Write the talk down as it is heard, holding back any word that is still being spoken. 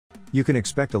You can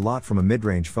expect a lot from a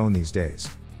mid-range phone these days.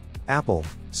 Apple,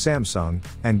 Samsung,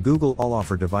 and Google all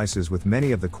offer devices with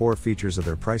many of the core features of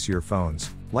their pricier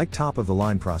phones, like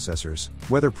top-of-the-line processors,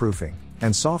 weatherproofing,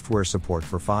 and software support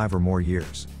for 5 or more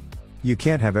years. You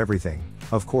can't have everything,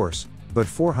 of course, but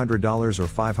 $400 or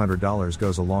 $500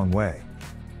 goes a long way.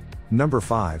 Number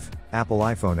 5, Apple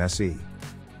iPhone SE.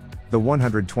 The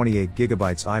 128GB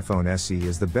iPhone SE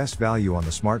is the best value on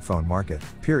the smartphone market,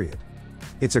 period.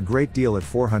 It's a great deal at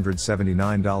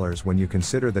 $479 when you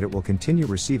consider that it will continue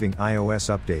receiving iOS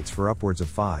updates for upwards of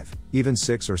 5, even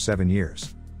 6 or 7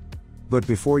 years. But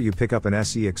before you pick up an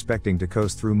SE expecting to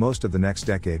coast through most of the next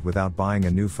decade without buying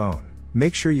a new phone,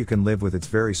 make sure you can live with its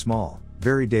very small,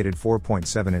 very dated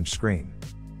 4.7-inch screen.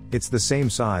 It's the same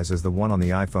size as the one on the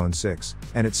iPhone 6,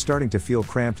 and it's starting to feel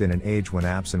cramped in an age when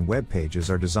apps and web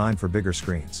pages are designed for bigger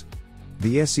screens.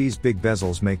 The SE's big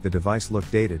bezels make the device look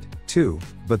dated, too,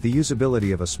 but the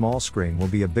usability of a small screen will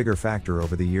be a bigger factor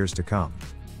over the years to come.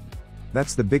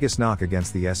 That's the biggest knock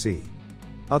against the SE.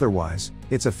 Otherwise,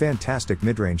 it's a fantastic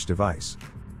mid-range device.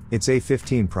 Its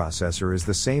A15 processor is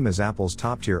the same as Apple's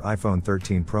top-tier iPhone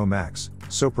 13 Pro Max,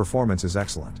 so performance is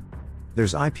excellent.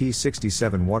 There's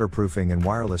IP67 waterproofing and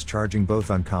wireless charging, both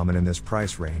uncommon in this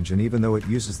price range, and even though it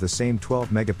uses the same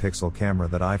 12-megapixel camera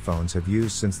that iPhones have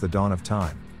used since the dawn of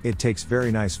time, it takes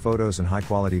very nice photos and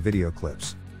high-quality video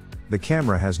clips. The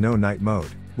camera has no night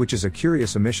mode, which is a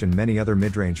curious omission. Many other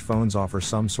mid-range phones offer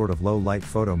some sort of low-light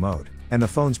photo mode, and the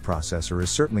phone's processor is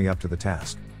certainly up to the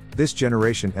task. This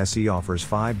generation SE offers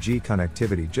 5G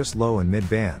connectivity just low and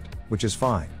mid-band, which is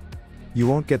fine. You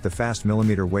won't get the fast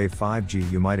millimeter wave 5G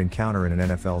you might encounter in an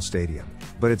NFL stadium,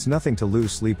 but it's nothing to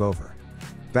lose sleep over.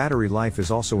 Battery life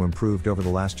is also improved over the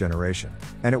last generation,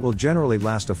 and it will generally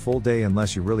last a full day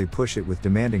unless you really push it with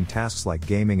demanding tasks like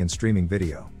gaming and streaming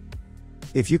video.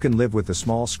 If you can live with the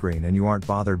small screen and you aren't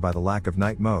bothered by the lack of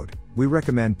night mode, we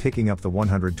recommend picking up the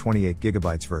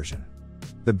 128GB version.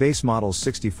 The base model's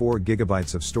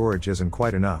 64GB of storage isn't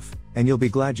quite enough, and you'll be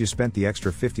glad you spent the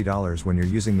extra $50 when you're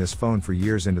using this phone for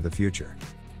years into the future.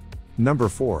 Number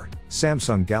 4,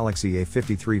 Samsung Galaxy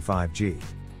A53 5G.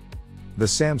 The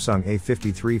Samsung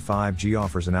A53 5G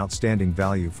offers an outstanding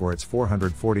value for its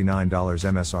 $449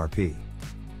 MSRP.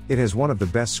 It has one of the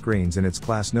best screens in its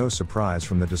class, no surprise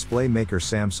from the display maker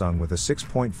Samsung, with a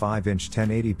 6.5-inch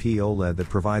 1080p OLED that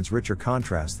provides richer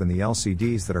contrast than the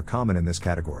LCDs that are common in this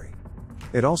category.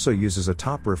 It also uses a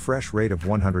top refresh rate of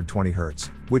 120Hz,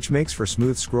 which makes for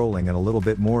smooth scrolling and a little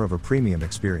bit more of a premium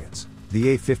experience.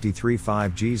 The A53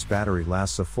 5G's battery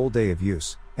lasts a full day of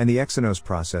use, and the Exynos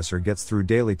processor gets through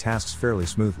daily tasks fairly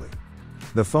smoothly.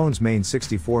 The phone's main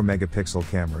 64-megapixel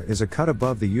camera is a cut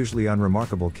above the usually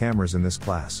unremarkable cameras in this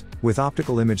class, with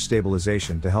optical image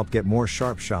stabilization to help get more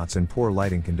sharp shots in poor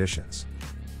lighting conditions.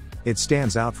 It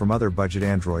stands out from other budget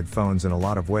Android phones in a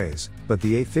lot of ways, but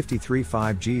the A53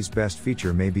 5G's best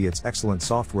feature may be its excellent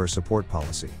software support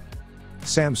policy.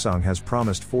 Samsung has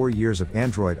promised 4 years of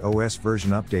Android OS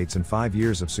version updates and 5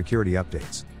 years of security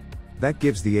updates. That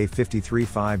gives the A53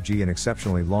 5G an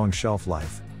exceptionally long shelf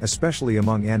life, especially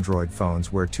among Android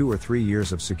phones where 2 or 3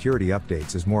 years of security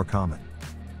updates is more common.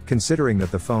 Considering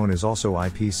that the phone is also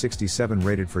IP67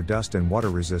 rated for dust and water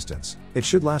resistance, it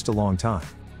should last a long time.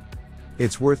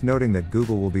 It's worth noting that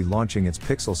Google will be launching its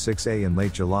Pixel 6a in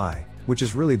late July, which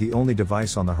is really the only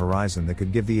device on the horizon that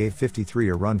could give the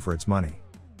A53 a run for its money.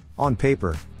 On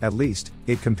paper, at least,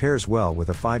 it compares well with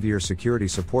a 5-year security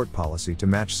support policy to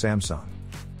match Samsung.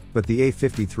 But the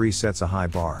A53 sets a high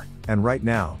bar, and right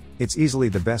now, it's easily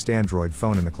the best Android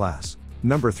phone in the class.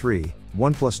 Number 3,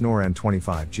 ONEPLUS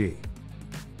N25G.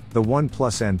 The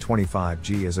ONEPLUS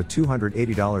N25G is a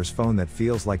 $280 phone that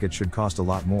feels like it should cost a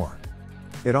lot more.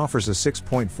 It offers a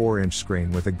 6.4-inch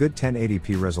screen with a good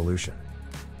 1080p resolution.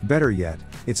 Better yet,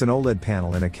 it's an OLED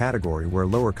panel in a category where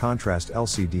lower contrast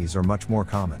LCDs are much more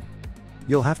common.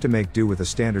 You'll have to make do with a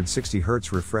standard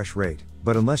 60Hz refresh rate,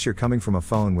 but unless you're coming from a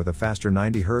phone with a faster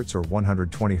 90Hz or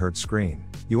 120Hz screen,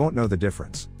 you won't know the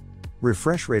difference.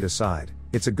 Refresh rate aside,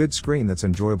 it's a good screen that's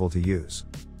enjoyable to use.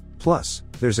 Plus,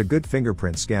 there's a good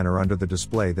fingerprint scanner under the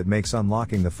display that makes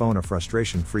unlocking the phone a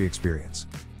frustration-free experience.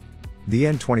 The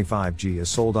N25G is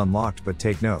sold unlocked, but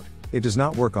take note, it does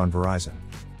not work on Verizon.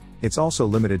 It's also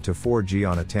limited to 4G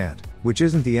on AT&T, which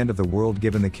isn't the end of the world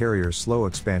given the carrier's slow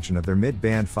expansion of their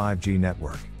mid-band 5G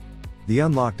network. The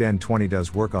unlocked N20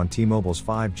 does work on T-Mobile's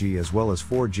 5G as well as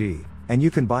 4G, and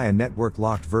you can buy a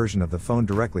network-locked version of the phone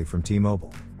directly from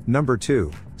T-Mobile. Number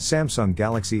 2, Samsung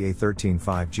Galaxy A13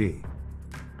 5G.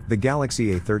 The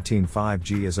Galaxy A13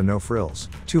 5G is a no-frills,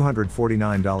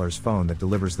 $249 phone that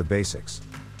delivers the basics.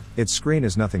 Its screen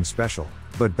is nothing special,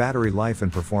 but battery life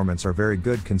and performance are very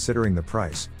good considering the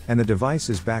price, and the device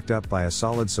is backed up by a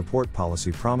solid support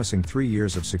policy promising 3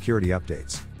 years of security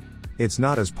updates. It's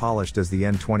not as polished as the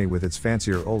N20 with its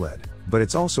fancier OLED, but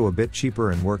it's also a bit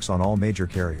cheaper and works on all major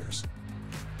carriers.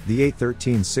 The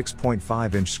A13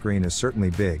 6.5-inch screen is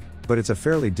certainly big, but it's a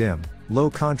fairly dim,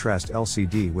 low-contrast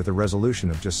LCD with a resolution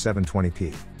of just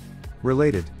 720p.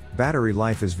 Related, battery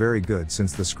life is very good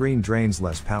since the screen drains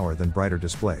less power than brighter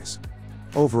displays.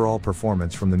 Overall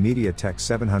performance from the MediaTek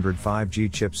 705G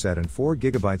chipset and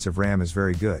 4GB of RAM is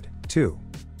very good, too.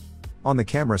 On the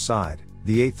camera side,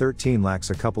 the A13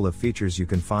 lacks a couple of features you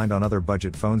can find on other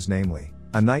budget phones, namely,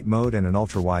 a night mode and an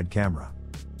ultra-wide camera.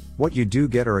 What you do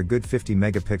get are a good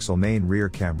 50-megapixel main rear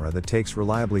camera that takes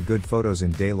reliably good photos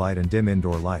in daylight and dim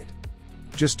indoor light.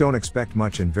 Just don't expect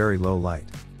much in very low light.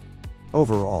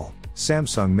 Overall,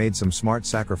 Samsung made some smart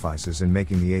sacrifices in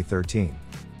making the A13.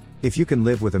 If you can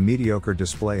live with a mediocre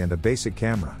display and a basic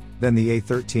camera, then the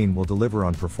A13 will deliver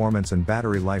on performance and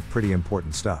battery life, pretty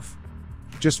important stuff.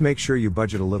 Just make sure you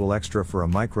budget a little extra for a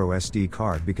micro SD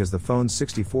card because the phone's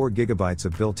 64GB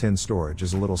of built-in storage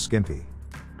is a little skimpy.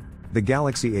 The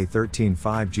Galaxy A13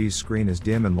 5G's screen is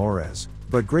dim and low-res,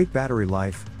 but great battery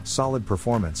life, solid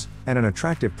performance, and an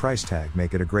attractive price tag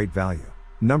make it a great value.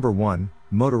 Number 1,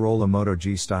 Motorola Moto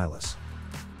G Stylus.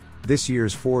 This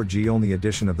year's 4G-only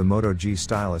edition of the Moto G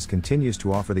Stylus continues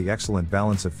to offer the excellent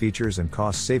balance of features and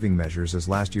cost-saving measures as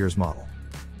last year's model.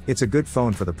 It's a good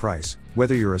phone for the price,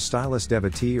 whether you're a stylus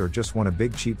devotee or just want a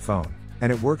big cheap phone,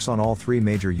 and it works on all 3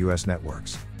 major US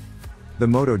networks. The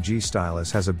Moto G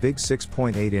Stylus has a big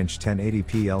 6.8-inch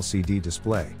 1080p LCD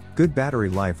display, good battery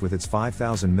life with its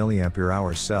 5000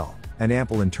 mAh cell, and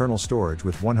ample internal storage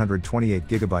with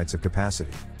 128GB of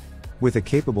capacity. With a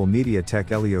capable MediaTek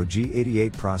Helio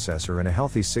G88 processor and a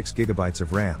healthy 6GB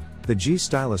of RAM, the G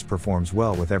Stylus performs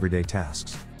well with everyday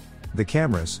tasks. The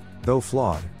cameras, though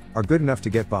flawed, are good enough to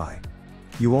get by.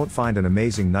 You won't find an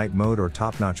amazing night mode or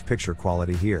top-notch picture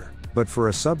quality here, but for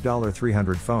a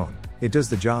sub-$300 phone, it does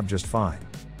the job just fine.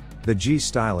 The G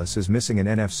Stylus is missing an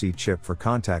NFC chip for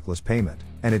contactless payment,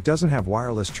 and it doesn't have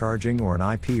wireless charging or an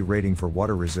IP rating for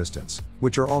water resistance,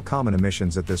 which are all common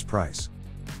omissions at this price.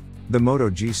 The Moto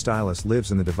G Stylus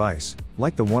lives in the device,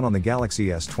 like the one on the Galaxy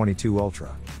S22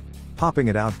 Ultra. Popping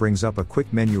it out brings up a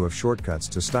quick menu of shortcuts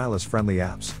to stylus-friendly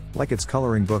apps, like its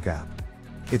coloring book app.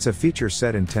 It's a feature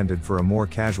set intended for a more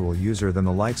casual user than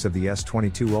the likes of the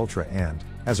S22 Ultra and,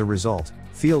 as a result,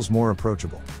 feels more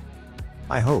approachable.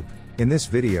 I hope, in this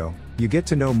video, you get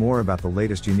to know more about the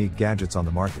latest unique gadgets on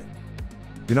the market.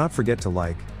 Do not forget to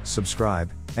like,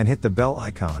 subscribe, and hit the bell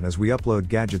icon as we upload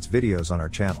gadgets videos on our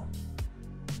channel.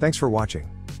 Thanks for watching.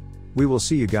 We will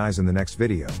see you guys in the next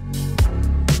video.